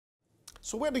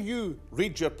So where do you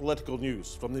read your political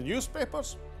news? From the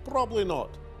newspapers? Probably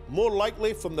not. More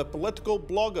likely from the political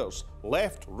bloggers,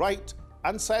 left, right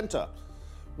and centre.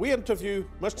 We interview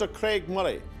Mr. Craig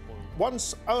Murray,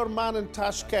 once our man in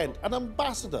Tashkent, an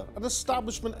ambassador, an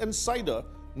establishment insider,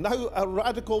 now a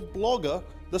radical blogger,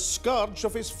 the scourge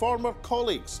of his former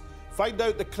colleagues. Find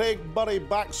out the Craig Murray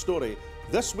backstory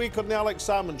this week on the Alex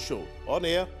Salmond Show, on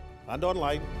air and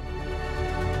online.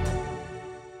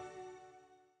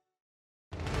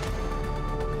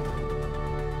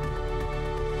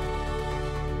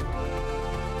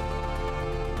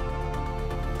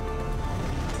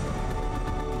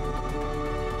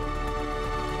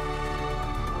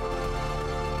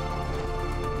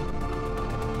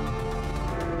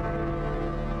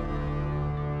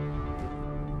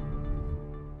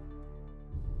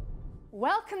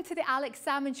 Welcome to the Alex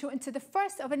Salmond Show and to the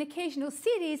first of an occasional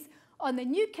series on the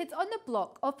new kids on the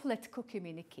block of political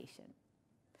communication.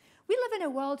 We live in a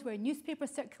world where newspaper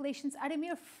circulations are a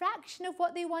mere fraction of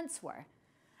what they once were,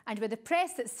 and where the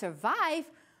press that survive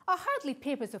are hardly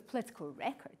papers of political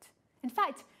record. In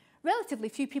fact, relatively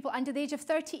few people under the age of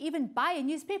 30 even buy a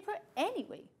newspaper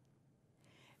anyway.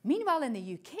 Meanwhile, in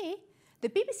the UK, the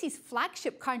BBC's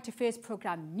flagship current affairs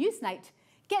programme Newsnight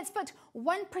gets but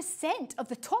 1% of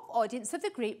the top audience of the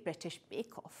Great British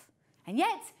Bake Off. And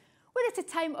yet, we're at a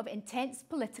time of intense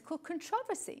political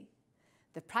controversy.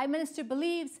 The Prime Minister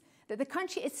believes that the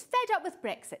country is fed up with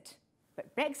Brexit,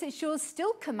 but Brexit shows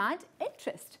still command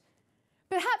interest.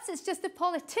 Perhaps it's just the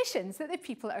politicians that the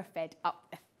people are fed up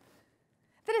with.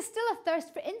 There is still a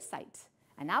thirst for insight,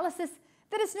 analysis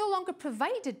that is no longer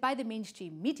provided by the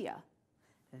mainstream media.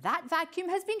 That vacuum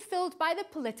has been filled by the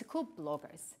political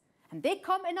bloggers. And they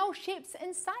come in all shapes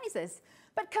and sizes,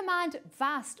 but command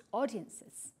vast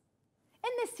audiences.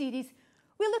 In this series,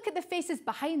 we look at the faces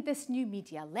behind this new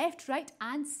media, left, right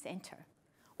and centre.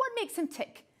 What makes them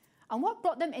tick, and what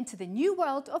brought them into the new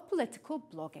world of political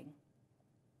blogging?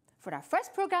 For our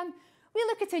first programme, we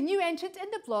look at a new entrant in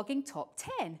the blogging top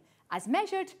 10, as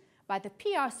measured by the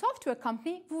PR software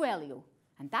company Vuelio,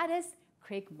 and that is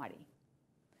Craig Murray.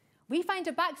 We find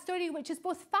a backstory which is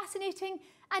both fascinating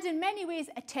and in many ways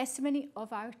a testimony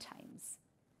of our times.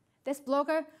 This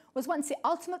blogger was once the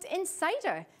ultimate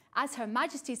insider as Her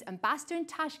Majesty's ambassador in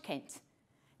Tashkent.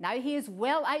 Now he is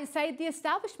well outside the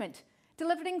establishment,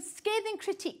 delivering scathing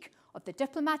critique of the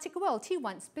diplomatic world he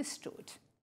once bestrode.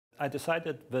 I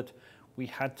decided that we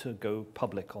had to go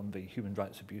public on the human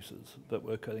rights abuses that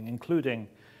were occurring, including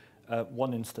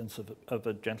one instance of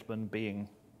a gentleman being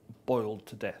boiled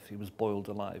to death. He was boiled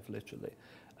alive, literally.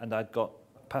 And I'd got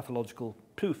pathological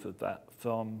proof of that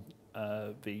from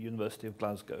the University of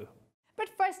Glasgow. But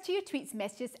first to your tweets,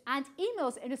 messages and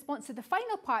emails in response to the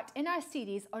final part in our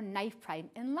series on knife crime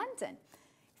in London.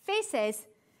 Faye says,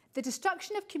 the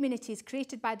destruction of communities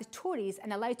created by the Tories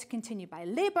and allowed to continue by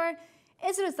Labour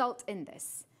is a result in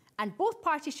this, and both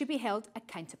parties should be held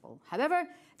accountable. However,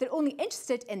 they're only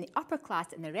interested in the upper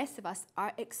class and the rest of us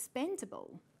are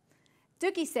expendable.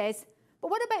 Doogie says,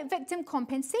 but what about victim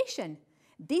compensation?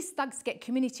 These thugs get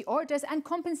community orders and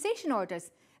compensation orders.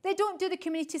 They don't do the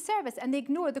community service and they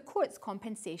ignore the court's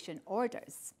compensation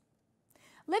orders.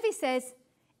 Livy says,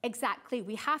 exactly,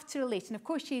 we have to relate. And of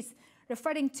course, she's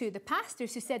referring to the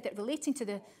pastors who said that relating to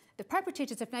the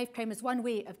perpetrators of knife crime is one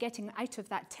way of getting out of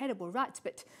that terrible rut.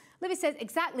 But Livy says,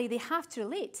 exactly, they have to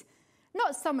relate.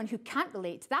 Not someone who can't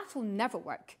relate. That will never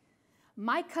work.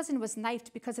 My cousin was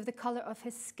knifed because of the colour of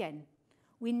his skin.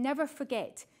 We never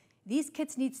forget. These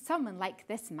kids need someone like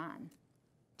this man.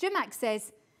 Jumac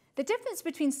says, the difference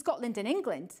between Scotland and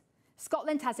England,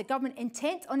 Scotland has a government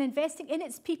intent on investing in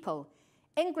its people.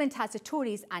 England has the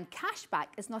Tories and cashback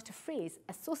is not a phrase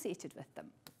associated with them.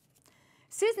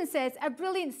 Susan says, a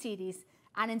brilliant series,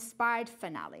 an inspired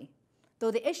finale.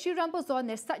 Though the issue rumbles on,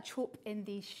 there's such hope in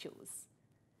these shows.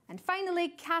 And finally,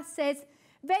 Cass says,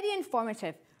 very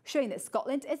informative, showing that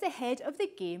Scotland is ahead of the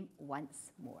game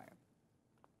once more.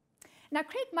 Now,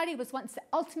 Craig Murray was once the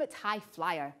ultimate high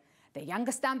flyer, the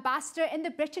youngest ambassador in the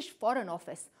British Foreign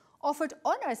Office, offered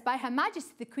honours by Her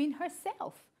Majesty the Queen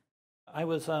herself. I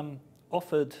was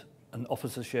offered an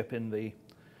officership in the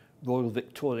Royal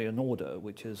Victorian Order,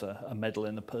 which is a medal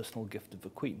and a personal gift of the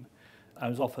Queen. I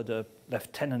was offered a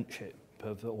lieutenantship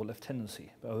or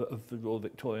lieutenancy of the Royal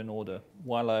Victorian Order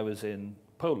while I was in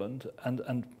Poland,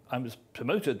 and I was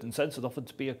promoted and censored, offered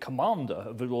to be a commander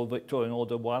of the Royal Victorian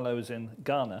Order while I was in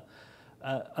Ghana.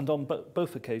 And on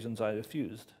both occasions I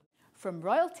refused. From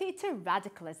royalty to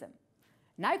radicalism.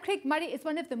 Now Craig Murray is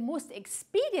one of the most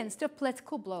experienced of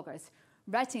political bloggers,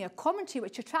 writing a commentary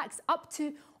which attracts up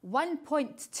to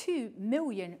 1.2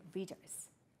 million readers.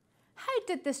 How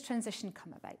did this transition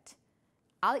come about?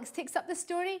 Alex takes up the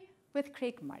story with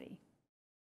Craig Murray.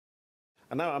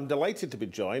 And now I'm delighted to be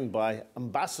joined by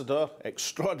Ambassador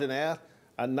Extraordinaire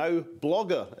and now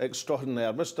Blogger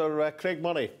Extraordinaire, Mr. Craig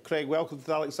Murray. Craig, welcome to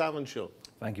the Alex Salmond Show.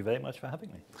 Thank you very much for having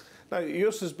me. Now,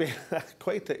 yours has been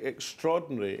quite an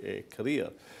extraordinary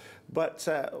career. But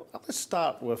let's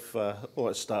start with,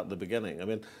 let's start at the beginning. I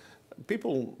mean,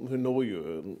 people who know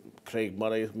you, Craig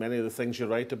Murray, many of the things you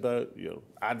write about, your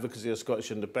advocacy of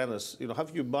Scottish independence, you know,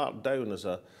 have you marked down as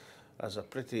a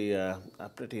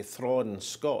pretty thrawn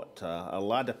Scot, a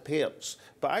lad of parts.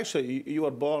 But actually, you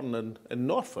were born in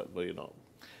Norfolk, were you not?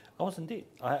 I was indeed.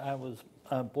 I was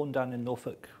born down in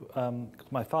Norfolk.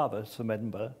 My father, from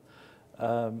Edinburgh,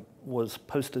 was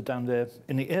posted down there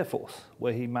in the Air Force,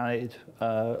 where he married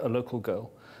a local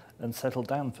girl and settled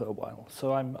down for a while.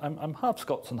 So I'm half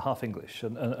Scots and half English,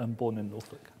 and born in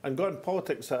Norfolk. And got in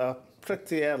politics at a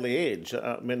pretty early age.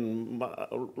 I mean,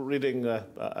 reading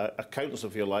accounts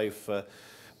of your life,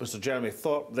 Mr. Jeremy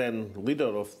Thorpe, then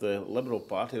leader of the Liberal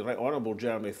Party, Right Honourable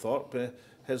Jeremy Thorpe,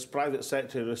 his private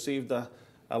secretary received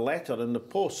a letter in the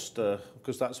post,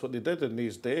 because that's what they did in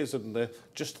these days, and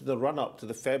just in the run-up to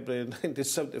the February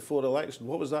 1974 election.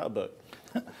 What was that about?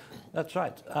 That's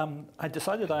right. I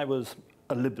decided I was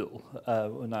a Liberal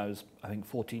when I was, I think,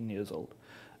 14 years old.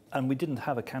 And we didn't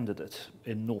have a candidate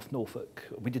in North Norfolk.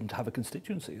 We didn't have a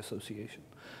constituency association.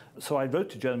 So I wrote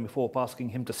to Jeremy Thorpe asking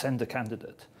him to send a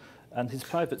candidate. And his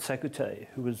private secretary,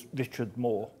 who was Richard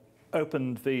Moore,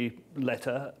 opened the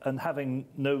letter and, having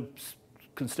no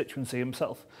constituency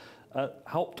himself,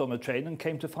 hopped on a train and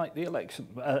came to fight the election.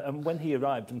 And when he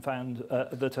arrived and found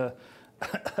that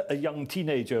a young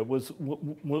teenager was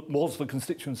for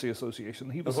constituency association,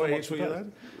 he was. What age were you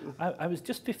then? I was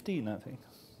just 15, I think.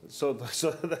 So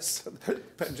this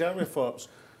Jeremy Thorpe's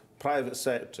private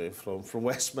secretary from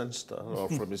Westminster or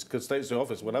from his constituency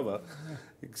office, whatever,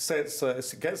 gets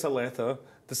a letter,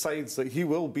 decides that he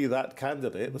will be that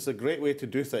candidate. It's a great way to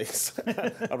do things.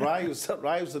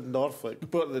 arrives in Norfolk,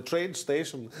 but at the train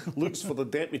station, looks for the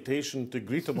deputation to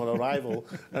greet him on arrival,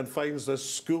 and finds this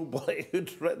schoolboy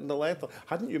who'd written the letter.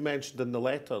 Hadn't you mentioned in the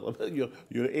letter about your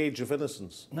age of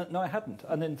innocence? No, I hadn't.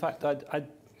 And in fact,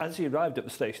 as he arrived at the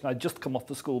station, I'd just come off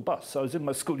the school bus, so I was in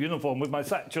my school uniform with my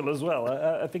satchel as well,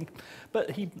 I think.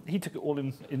 But he took it all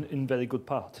in very good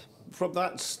part. From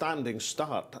that standing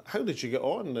start, how did you get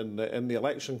on in the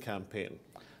election campaign?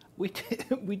 We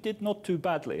did not too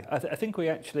badly. I think we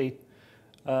actually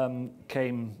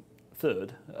came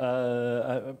third.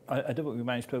 I don't think we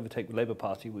managed to overtake the Labour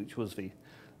Party, which was the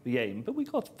aim. But we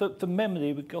got, from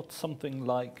memory, we got something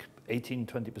like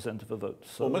 18–20% of the vote.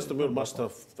 So well, Mr. Moore must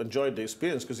have enjoyed the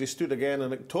experience, because he stood again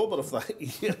in October of that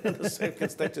year in the same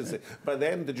constituency. By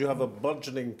then, did you have a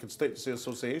burgeoning constituency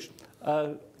association?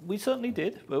 We certainly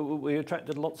did. We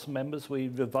attracted lots of members. We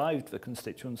revived the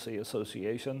constituency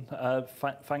association.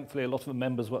 Thankfully, a lot of the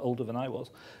members were older than I was.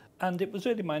 And it was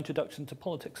really my introduction to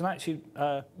politics. And actually,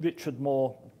 Richard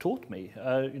Moore taught me,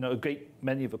 a great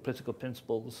many of the political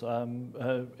principles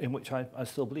in which I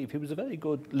still believe. He was a very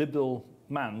good Liberal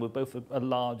man with both a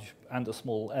large and a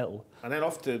small L. And then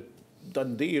off to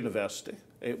Dundee University.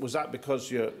 Was that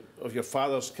because of your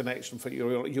father's connection?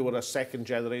 You were a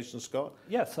second-generation Scot?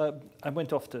 Yes, I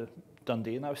went off to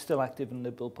Dundee, and I was still active in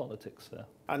Liberal politics there.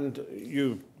 And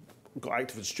you got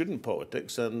active in student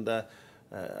politics, and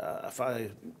if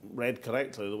I read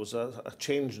correctly, there was a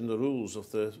change in the rules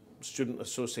of the student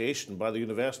association by the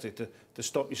university to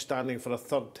stop you standing for a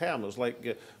third term. It was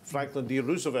like Franklin D.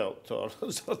 Roosevelt, or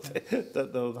something,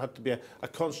 that there had to be a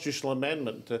constitutional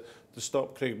amendment to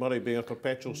stop Craig Murray being a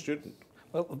perpetual student.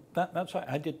 Well, that's right.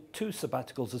 I did 2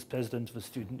 sabbaticals as president of the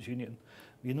Students' Union.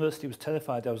 The university was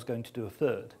terrified I was going to do a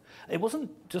third. It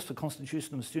wasn't just the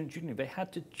constitution of the Students' Union. They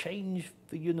had to change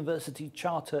the university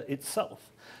charter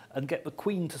itself and get the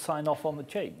Queen to sign off on the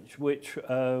change, which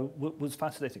was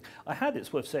fascinating. I had,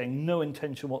 it's worth saying, no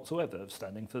intention whatsoever of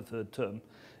standing for the third term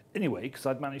anyway, because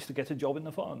I'd managed to get a job in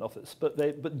the Foreign Office.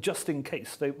 But just in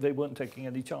case, they weren't taking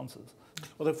any chances.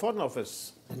 Well, the Foreign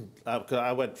Office, because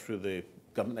I went through the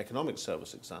Government Economic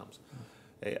Service exams,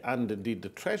 and indeed the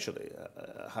Treasury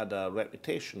had a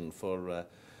reputation for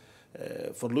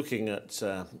looking at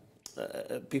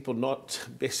people not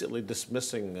basically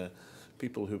dismissing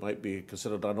people who might be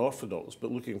considered unorthodox,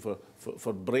 but looking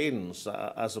for brains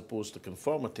as opposed to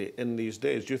conformity in these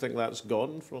days. Do you think that's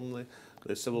gone from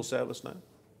the civil service now?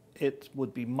 It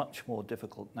would be much more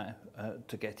difficult now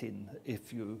to get in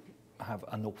if you have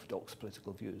unorthodox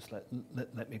political views,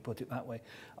 let me put it that way.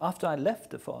 After I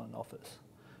left the Foreign Office,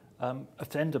 a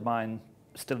friend of mine,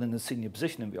 still in a senior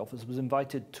position in the office, was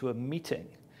invited to a meeting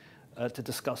to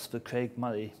discuss the Craig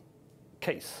Murray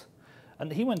case.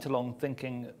 And he went along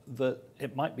thinking that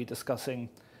it might be discussing,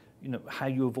 how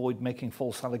you avoid making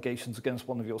false allegations against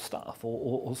one of your staff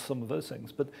or some of those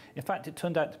things. But in fact, it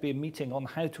turned out to be a meeting on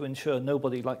how to ensure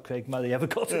nobody like Craig Murray ever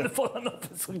got in the Foreign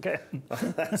Office again.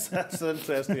 That's an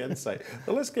interesting insight.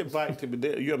 Well, let's get back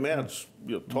to you emerged,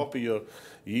 top of your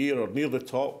year or near the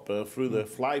top through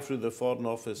the Foreign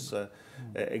Office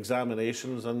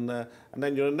examinations, and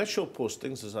then your initial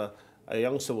postings as a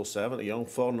young civil servant, a young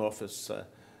Foreign Office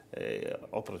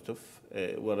operative,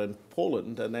 were in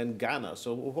Poland and then Ghana.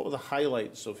 So what were the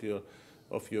highlights of your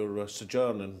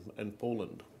sojourn in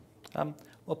Poland?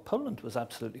 Well, Poland was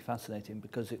absolutely fascinating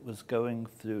because it was going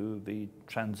through the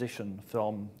transition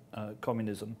from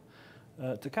communism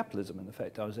to capitalism, in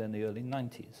effect. I was there in the early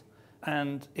 90s.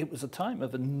 And it was a time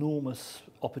of enormous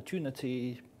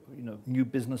opportunity. New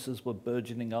businesses were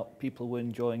burgeoning up, people were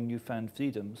enjoying newfound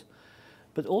freedoms.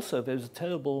 But also there was a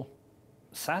terrible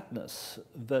sadness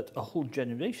that a whole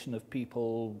generation of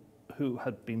people who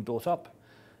had been brought up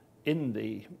in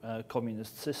the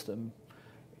communist system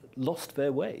lost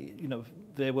their way.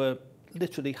 There were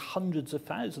literally hundreds of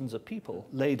thousands of people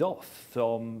laid off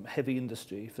from heavy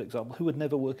industry, for example, who would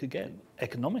never work again.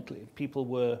 Economically, people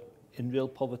were in real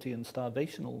poverty and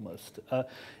starvation almost.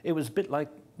 It was a bit like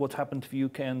what happened to the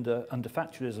UK under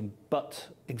Thatcherism, but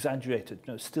exaggerated,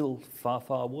 still far,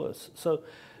 far worse. So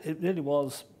it really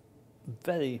was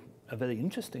a very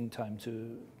interesting time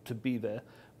to be there,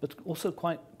 but also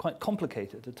quite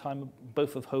complicated, a time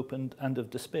both of hope and of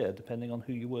despair, depending on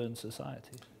who you were in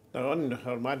society. Now, on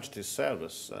Her Majesty's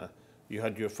service, you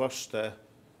had your first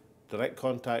direct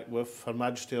contact with Her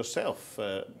Majesty herself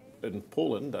in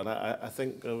Poland, and I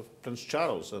think Prince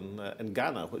Charles in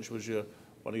Ghana, which was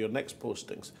one of your next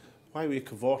postings. Why were you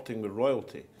cavorting with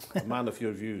royalty, a man of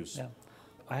your views? Yeah.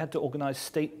 I had to organise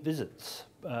state visits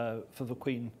for the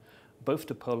Queen, both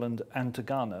to Poland and to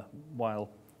Ghana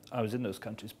while I was in those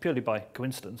countries, purely by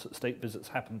coincidence that state visits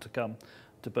happened to come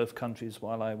to both countries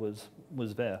while I was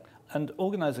there. And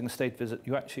organising a state visit,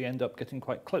 you actually end up getting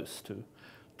quite close to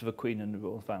the Queen and the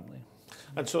royal family.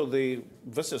 And so the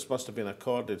visits must have been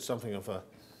accorded something of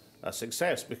a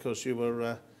success, because you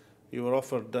were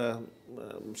offered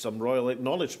some royal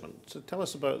acknowledgement. So tell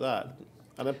us about that,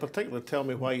 and in particular tell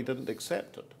me why you didn't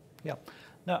accept it. Yeah,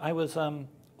 no, I was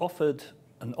offered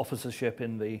an officership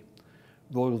in the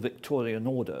Royal Victorian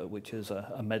Order, which is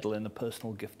a medal and a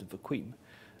personal gift of the Queen.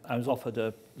 I was offered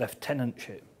a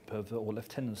lieutenantship or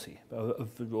lieutenancy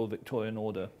of the Royal Victorian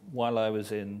Order while I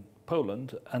was in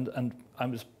Poland, and I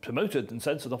was promoted, in a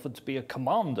sense, and offered to be a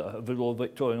commander of the Royal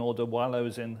Victorian Order while I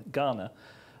was in Ghana.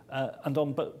 And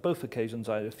on both occasions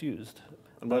I refused.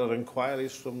 And were there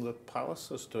inquiries from the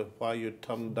palace as to why you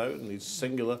turned down these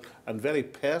singular and very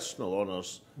personal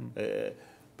honours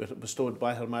bestowed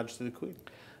by Her Majesty the Queen?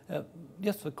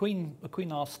 Yes, the Queen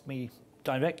asked me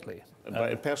directly.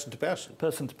 Person to person?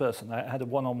 Person to person. I had a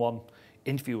one-on-one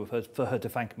interview with her for her to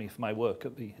thank me for my work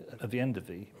at the end of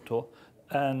the tour.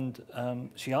 And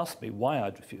she asked me why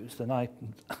I'd refused, and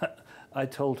I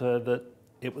told her that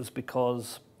it was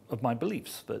because of my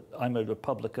beliefs, that I'm a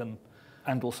Republican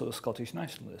and also a Scottish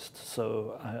nationalist,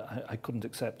 so I couldn't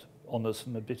accept honours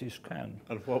from the British Crown.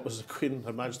 And what was the Queen,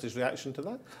 Her Majesty's reaction to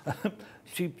that?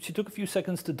 She took a few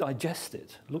seconds to digest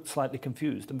it, looked slightly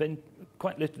confused, and then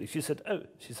quite literally she said, "Oh,"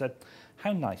 she said,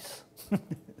 "how nice."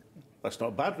 That's not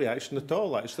a bad reaction at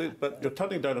all, actually. But your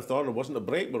turning down of the honour wasn't a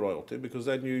break with royalty, because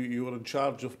then you were in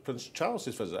charge of Prince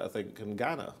Charles's visit, I think, in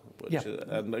Ghana.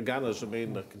 And Ghana's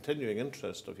remained a continuing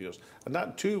interest of yours. And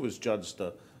that too was judged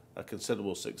a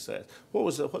considerable success. What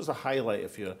was the highlight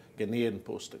of your Ghanaian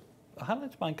posting? The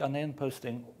highlight of my Ghanaian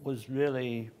posting was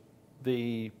really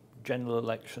the general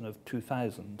election of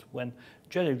 2000, when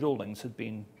Jerry Rawlings had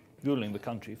been ruling the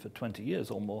country for 20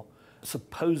 years or more,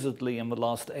 supposedly in the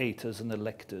last 8 as an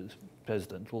elected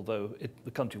president, although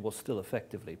the country was still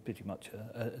effectively pretty much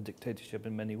a dictatorship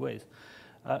in many ways.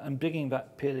 And bringing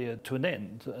that period to an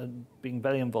end, and being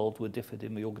very involved with DFID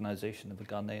in the organisation of the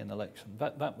Ghanaian election,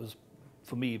 that was,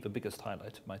 for me, the biggest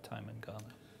highlight of my time in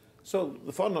Ghana. So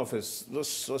the Foreign Office,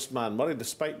 this man, Murray,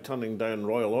 despite turning down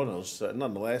royal honours,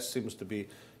 nonetheless seems to be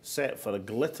set for a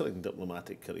glittering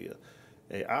diplomatic career.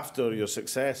 After your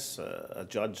success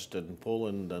adjudged in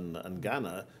Poland and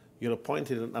Ghana, you're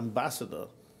appointed an ambassador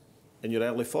in your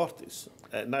early 40s.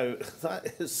 Now,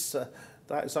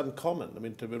 that is uncommon. I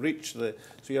mean, to reach so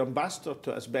you're ambassador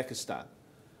to Uzbekistan,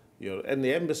 you're in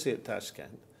the embassy at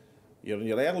Tashkent, you're in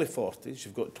your early 40s,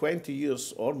 you've got 20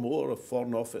 years or more of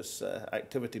Foreign Office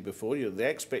activity before you. The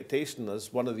expectation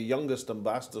as one of the youngest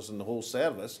ambassadors in the whole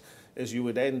service is you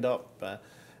would end up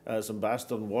as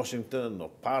ambassador in Washington or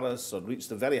Paris, or reach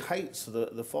the very heights of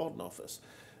the Foreign Office.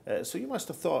 So you must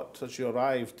have thought, as you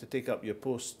arrived to take up your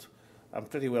post, I'm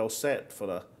pretty well set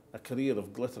for a career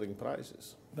of glittering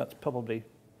prizes. That's probably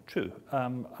true. I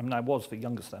mean, I was the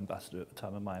youngest ambassador at the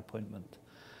time of my appointment.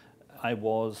 I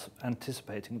was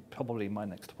anticipating probably my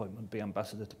next appointment would be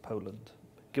ambassador to Poland.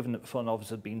 Given that the Foreign Office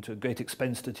had been to a great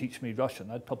expense to teach me Russian,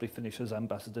 I'd probably finish as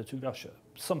ambassador to Russia.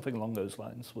 Something along those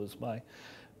lines was my,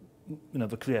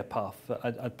 the career path that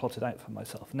I'd plotted out for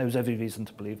myself. And there was every reason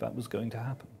to believe that was going to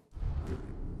happen.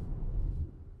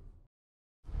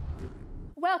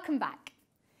 Welcome back.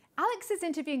 Alex is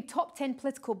interviewing top 10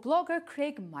 political blogger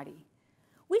Craig Murray.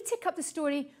 We take up the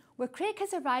story where Craig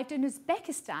has arrived in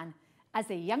Uzbekistan as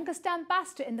the youngest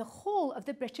ambassador in the whole of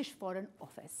the British Foreign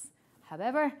Office.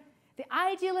 However, the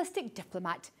idealistic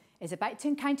diplomat is about to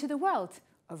encounter the world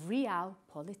of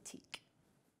realpolitik.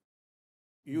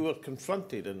 You were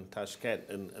confronted in Tashkent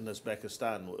in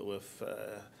Uzbekistan with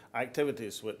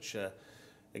activities which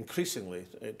increasingly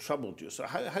troubled you. So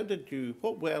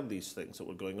what were these things that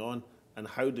were going on and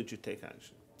how did you take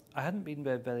action? I hadn't been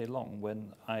there very long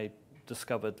when I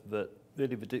discovered that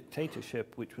really the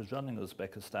dictatorship which was running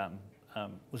Uzbekistan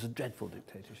was a dreadful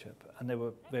dictatorship, and they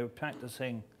were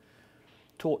practicing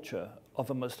torture of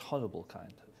a most horrible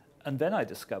kind. And then I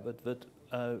discovered that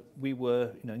we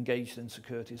were engaged in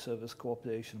security service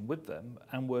cooperation with them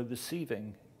and were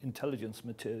receiving intelligence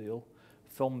material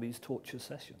from these torture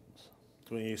sessions.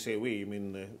 So when you say we, you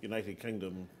mean the United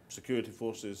Kingdom security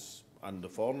forces and the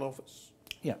Foreign Office?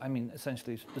 Yeah, I mean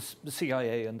essentially the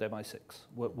CIA and MI6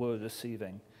 were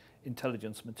receiving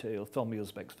intelligence material from the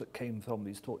Uzbeks that came from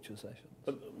these torture sessions.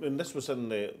 But I mean, this was in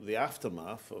the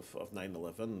aftermath of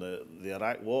 9/11. The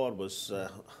Iraq War was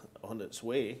on its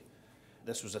way.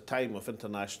 This was a time of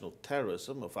international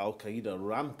terrorism, of Al-Qaeda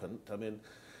rampant. I mean,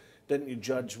 didn't you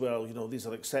judge, well, these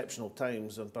are exceptional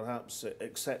times and perhaps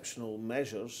exceptional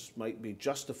measures might be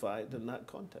justified in that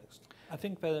context? I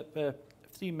think there are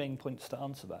three main points to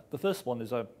answer that. The first one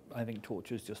is I think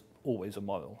torture is just always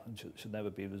immoral and should never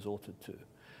be resorted to.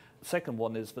 The second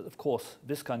one is that, of course,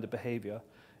 this kind of behaviour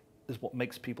is what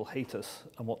makes people hate us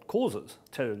and what causes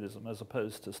terrorism as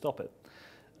opposed to stop it.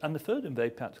 And the third and very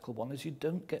practical one is you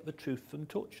don't get the truth from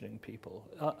torturing people.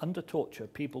 Under torture,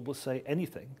 people will say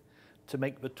anything to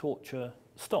make the torture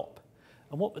stop.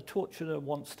 And what the torturer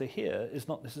wants to hear is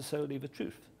not necessarily the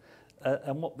truth.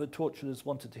 And what the torturers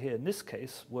wanted to hear in this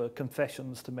case were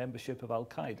confessions to membership of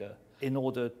Al-Qaeda in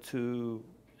order to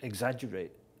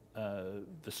exaggerate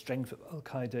the strength of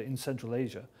Al-Qaeda in Central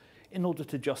Asia in order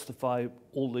to justify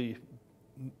all the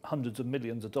hundreds of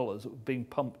millions of dollars that were being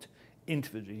pumped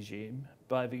into the regime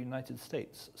by the United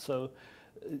States. So,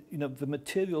 the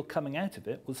material coming out of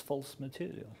it was false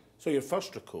material. So your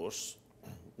first recourse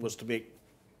was to make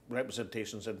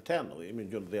representations internally. I mean,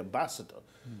 you're the ambassador.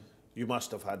 You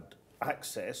must have had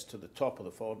access to the top of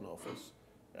the Foreign Office,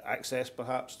 access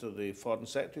perhaps to the Foreign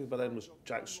Secretary, but then was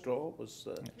Jack Straw was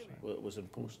in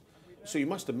post. So you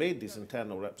must have made these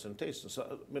internal representations. So,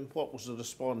 I mean, what was the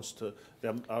response to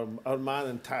our man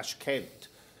in Tashkent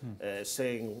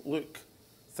saying, look,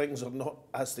 things are not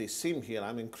as they seem here.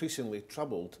 I'm increasingly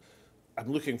troubled.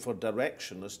 I'm looking for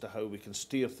direction as to how we can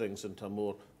steer things into a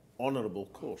more honourable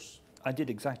course. I did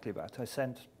exactly that. I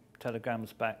sent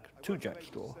telegrams back to Jack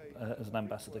Straw, as an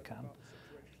ambassador can,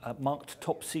 marked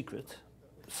top secret,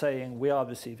 saying we are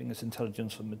receiving this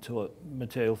intelligence from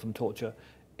material from torture.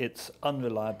 It's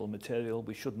unreliable material,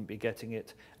 we shouldn't be getting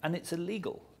it, and it's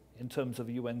illegal in terms of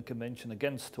a UN Convention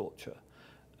against torture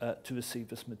to receive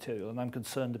this material, and I'm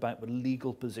concerned about the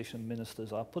legal position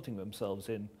ministers are putting themselves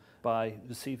in by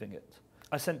receiving it.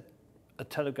 I sent a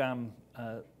telegram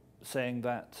saying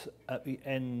that at the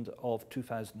end of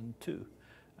 2002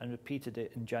 and repeated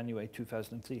it in January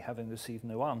 2003, having received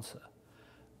no answer.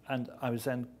 And I was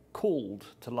then called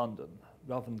to London,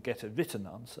 rather than get a written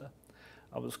answer.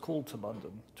 I was called to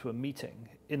London to a meeting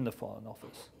in the Foreign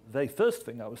Office. The very first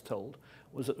thing I was told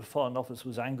was that the Foreign Office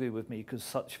was angry with me because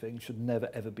such things should never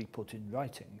ever be put in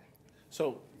writing.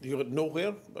 So you got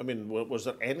nowhere? I mean, was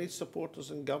there any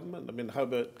supporters in government? I mean, how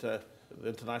about the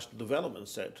International Development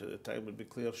Secretary at the time would be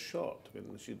Claire Short? I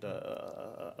mean, she'd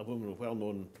a woman with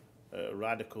well-known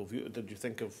radical view. Did you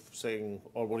think of saying,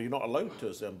 or were you not allowed to,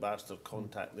 as the ambassador,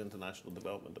 contact the International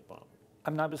Development Department? I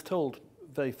mean, I was told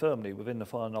very firmly within the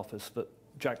Foreign Office that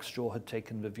Jack Straw had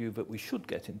taken the view that we should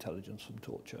get intelligence from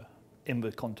torture in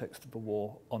the context of the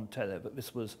war on terror, but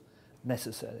this was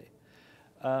necessary.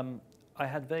 I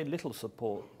had very little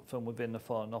support from within the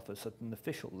Foreign Office at an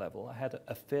official level. I had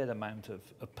a fair amount of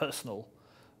personal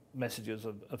messages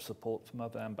of support from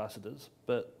other ambassadors,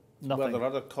 but nothing. Were there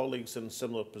other colleagues in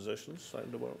similar positions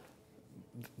around the world?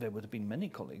 There would have been many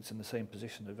colleagues in the same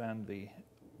position around the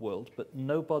world, but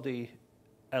nobody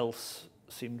else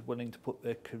seemed willing to put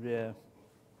their career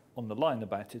on the line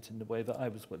about it in the way that I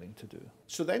was willing to do.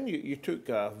 So then you took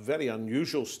a very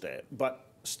unusual step, but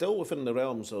still within the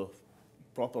realms of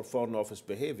proper Foreign Office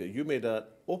behaviour. You made an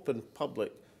open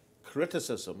public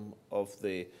criticism of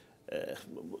the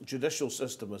judicial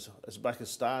system as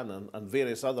Uzbekistan and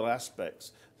various other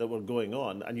aspects that were going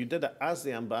on, and you did it as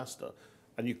the ambassador,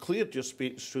 and you cleared your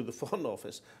speech through the Foreign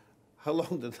Office. How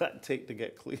long did that take to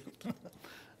get cleared?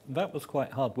 That was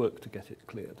quite hard work to get it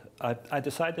cleared. I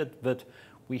decided that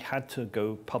we had to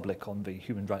go public on the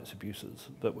human rights abuses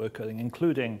that were occurring,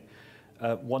 including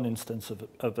one instance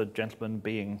of a gentleman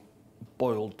being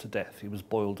boiled to death. He was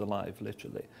boiled alive,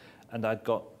 literally. And I'd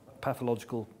got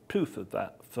pathological proof of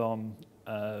that from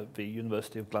the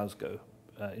University of Glasgow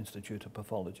Institute of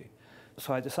Pathology.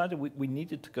 So I decided we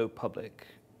needed to go public,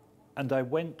 and I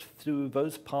went through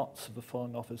those parts of the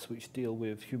Foreign Office which deal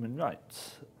with human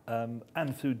rights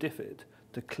and through DFID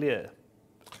to clear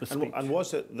the speech. And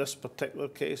was it this particular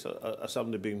case,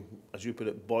 somebody being, as you put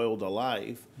it, boiled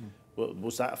alive?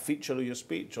 Was that a feature of your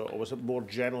speech, or was it more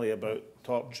generally about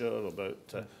torture,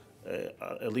 about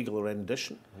illegal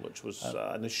rendition, which was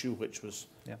an issue which was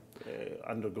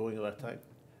undergoing at that time?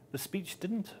 The speech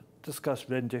didn't discuss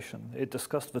rendition. It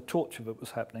discussed the torture that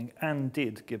was happening and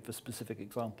did give the specific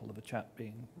example of a chap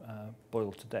being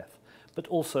boiled to death. But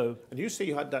also... And you say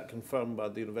you had that confirmed by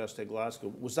the University of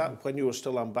Glasgow. Was that when you were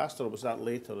still ambassador, or was that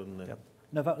later in the...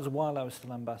 No, that was while I was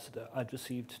still ambassador. I'd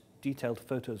received detailed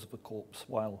photos of the corpse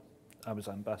while I was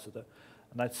ambassador,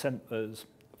 and I'd sent those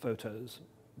photos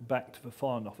back to the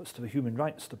Foreign Office, to the Human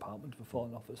Rights Department of the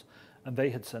Foreign Office, and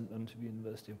they had sent them to the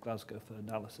University of Glasgow for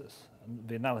analysis. And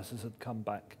the analysis had come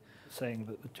back saying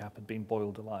that the chap had been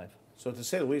boiled alive. So to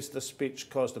say the least, this speech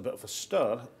caused a bit of a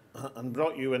stir and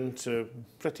brought you into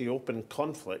pretty open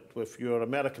conflict with your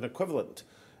American equivalent.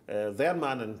 Their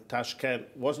man in Tashkent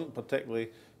wasn't particularly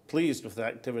pleased with the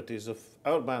activities of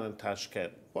our man in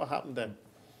Tashkent. What happened then?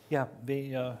 Yeah,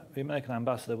 the American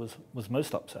ambassador was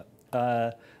most upset,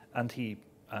 and he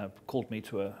called me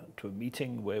to a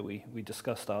meeting where we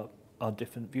discussed our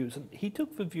different views, and he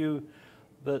took the view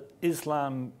that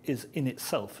Islam is in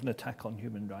itself an attack on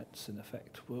human rights, in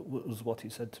effect, was what he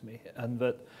said to me, and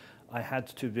that I had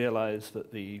to realise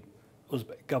that the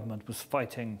Uzbek government was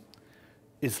fighting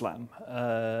Islam,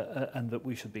 and that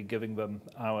we should be giving them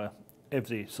our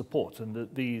every support, and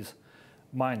that these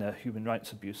minor human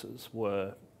rights abuses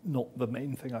were not the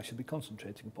main thing I should be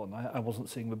concentrating upon. I wasn't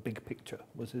seeing the big picture,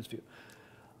 was his view.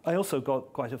 I also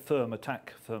got quite a firm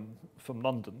attack from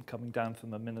London, coming down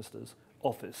from the minister's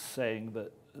office, saying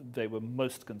that they were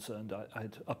most concerned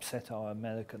I'd upset our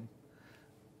American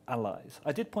allies.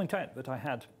 I did point out that I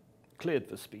had cleared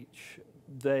the speech.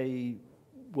 They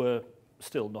were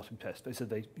still not impressed. They said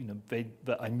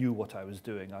that I knew what I was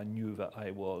doing. I knew that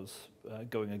I was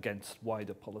going against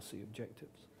wider policy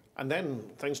objectives. And then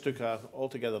things took an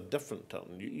altogether different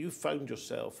turn. You found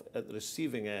yourself at the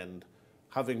receiving end,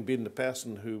 having been the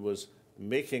person who was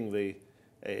making the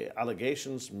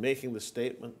allegations, making the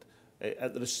statement,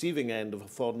 at the receiving end of a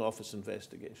Foreign Office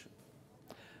investigation.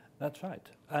 That's right.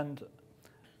 And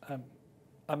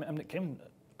I mean, it came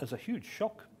as a huge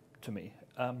shock to me.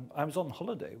 I was on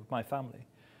holiday with my family,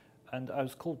 and I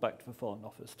was called back to the Foreign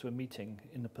Office to a meeting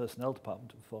in the personnel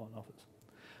department of the Foreign Office.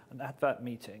 And at that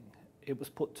meeting, it was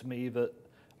put to me that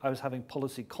I was having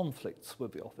policy conflicts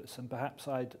with the office, and perhaps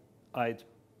I'd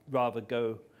rather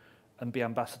go and be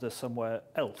ambassador somewhere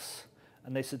else.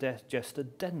 And they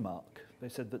suggested Denmark. They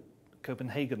said that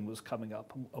Copenhagen was coming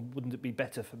up, and wouldn't it be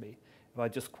better for me if I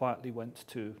just quietly went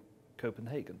to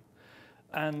Copenhagen?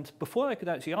 And before I could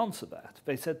actually answer that,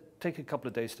 they said, take a couple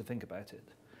of days to think about it.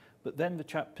 But then the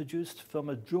chap produced from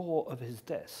a drawer of his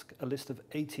desk a list of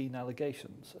 18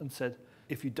 allegations and said,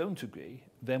 if you don't agree,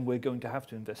 then we're going to have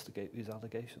to investigate these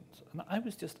allegations. And I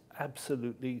was just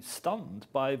absolutely stunned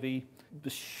by the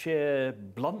sheer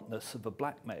bluntness of the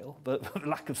blackmail, the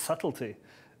lack of subtlety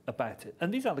about it.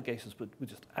 And these allegations were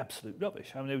just absolute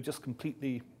rubbish. I mean, they were just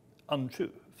completely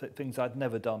untrue, things I'd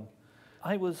never done.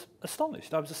 I was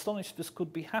astonished. I was astonished this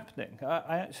could be happening.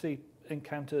 I actually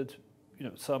encountered,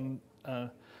 some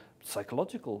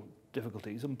psychological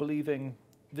difficulties in believing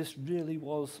this really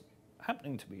was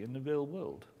happening to me in the real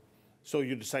world. So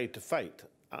you decided to fight,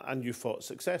 and you fought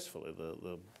successfully.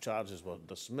 The charges were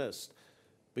dismissed,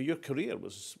 but your career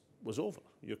was over.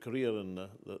 Your career in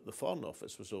the Foreign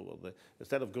Office was over.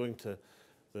 Instead of going to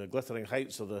the glittering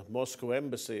heights of the Moscow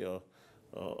embassy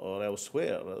or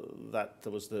elsewhere, that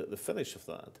was the finish of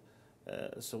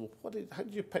that. So how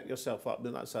did you pick yourself up? I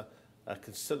mean, that's a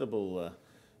considerable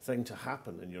thing to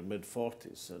happen in your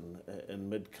mid-40s and in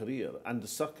mid-career, and the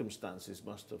circumstances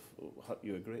must have hurt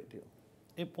you a great deal.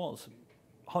 It was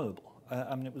horrible.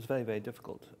 I mean, it was very, very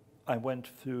difficult. I went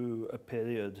through a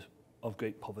period of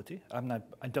great poverty. I mean,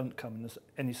 I don't come in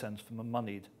any sense from a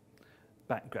moneyed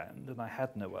background, and I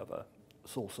had no other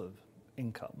source of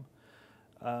income.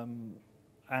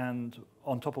 And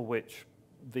on top of which,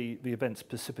 the events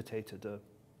precipitated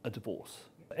a divorce.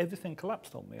 Everything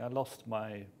collapsed on me. I lost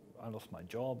my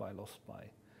job, I lost my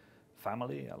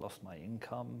family, I lost my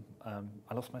income,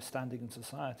 I lost my standing in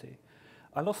society.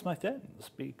 I lost my friends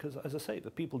because, as I say,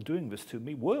 the people doing this to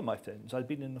me were my friends. I'd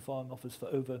been in the Foreign Office for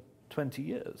over 20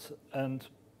 years, and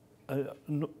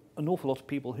an awful lot of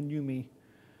people who knew me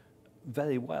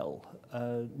very well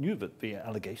knew that the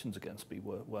allegations against me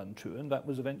were untrue, and that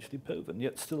was eventually proven.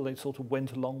 Yet still they sort of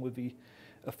went along with the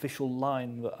official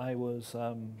line that I was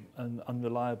an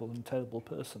unreliable and terrible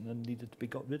person and needed to be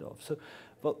got rid of. So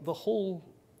the whole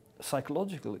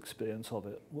psychological experience of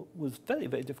it was very,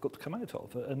 very difficult to come out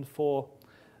of. And for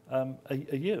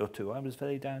a year or two, I was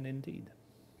very down indeed.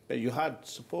 But you had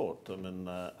support, I mean,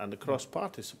 and the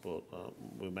cross-party support.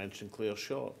 We mentioned Claire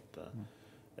Short,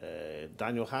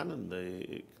 Daniel Hannan,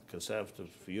 the Conservative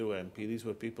Euro MP. These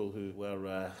were people who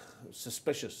were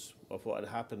suspicious of what had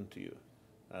happened to you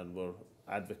and were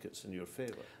advocates in your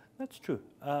favour. That's true.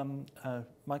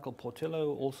 Michael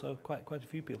Portillo, also quite a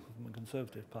few people from the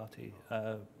Conservative Party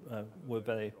were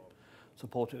very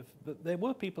supportive. But there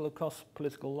were people across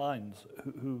political lines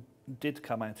who did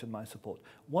come out in my support.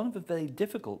 One of the very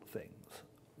difficult things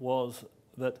was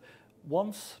that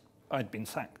once I'd been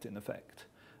sacked, in effect,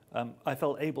 I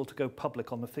felt able to go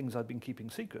public on the things I'd been keeping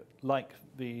secret, like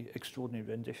the extraordinary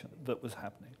rendition that was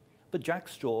happening. But Jack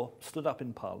Straw stood up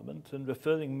in Parliament and,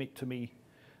 referring to me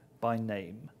by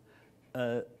name,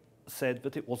 said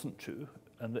that it wasn't true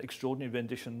and that extraordinary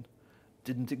rendition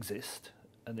didn't exist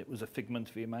and it was a figment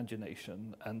of the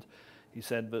imagination. And he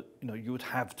said that, you know, you would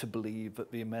have to believe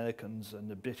that the Americans and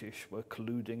the British were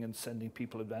colluding and sending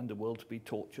people around the world to be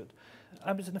tortured.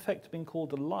 I was in effect being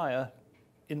called a liar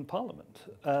in Parliament,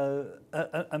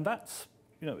 and that's,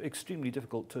 you know, extremely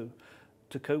difficult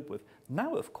to cope with.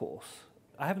 Now, of course,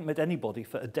 I haven't met anybody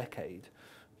for a decade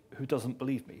who doesn't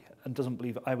believe me and doesn't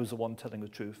believe I was the one telling the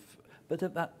truth. But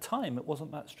at that time, it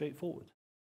wasn't that straightforward.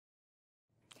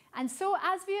 And so,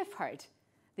 as we have heard,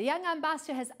 the young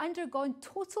ambassador has undergone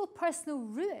total personal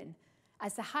ruin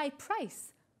as the high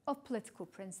price of political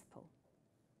principle.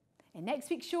 In next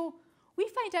week's show, we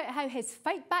find out how his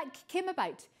fight back came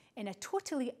about in a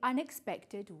totally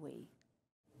unexpected way.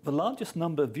 The largest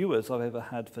number of viewers I've ever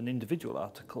had for an individual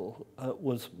article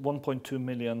was 1.2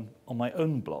 million on my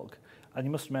own blog. And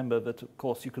you must remember that, of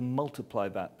course, you can multiply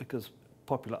that because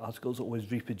popular articles are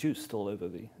always reproduced all over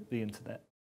the internet.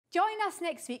 Join us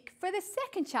next week for the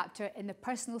second chapter in the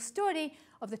personal story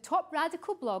of the top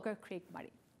radical blogger Craig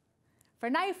Murray. For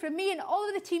now, from me and all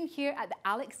of the team here at the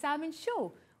Alex Salmond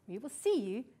Show, we will see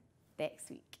you next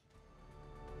week.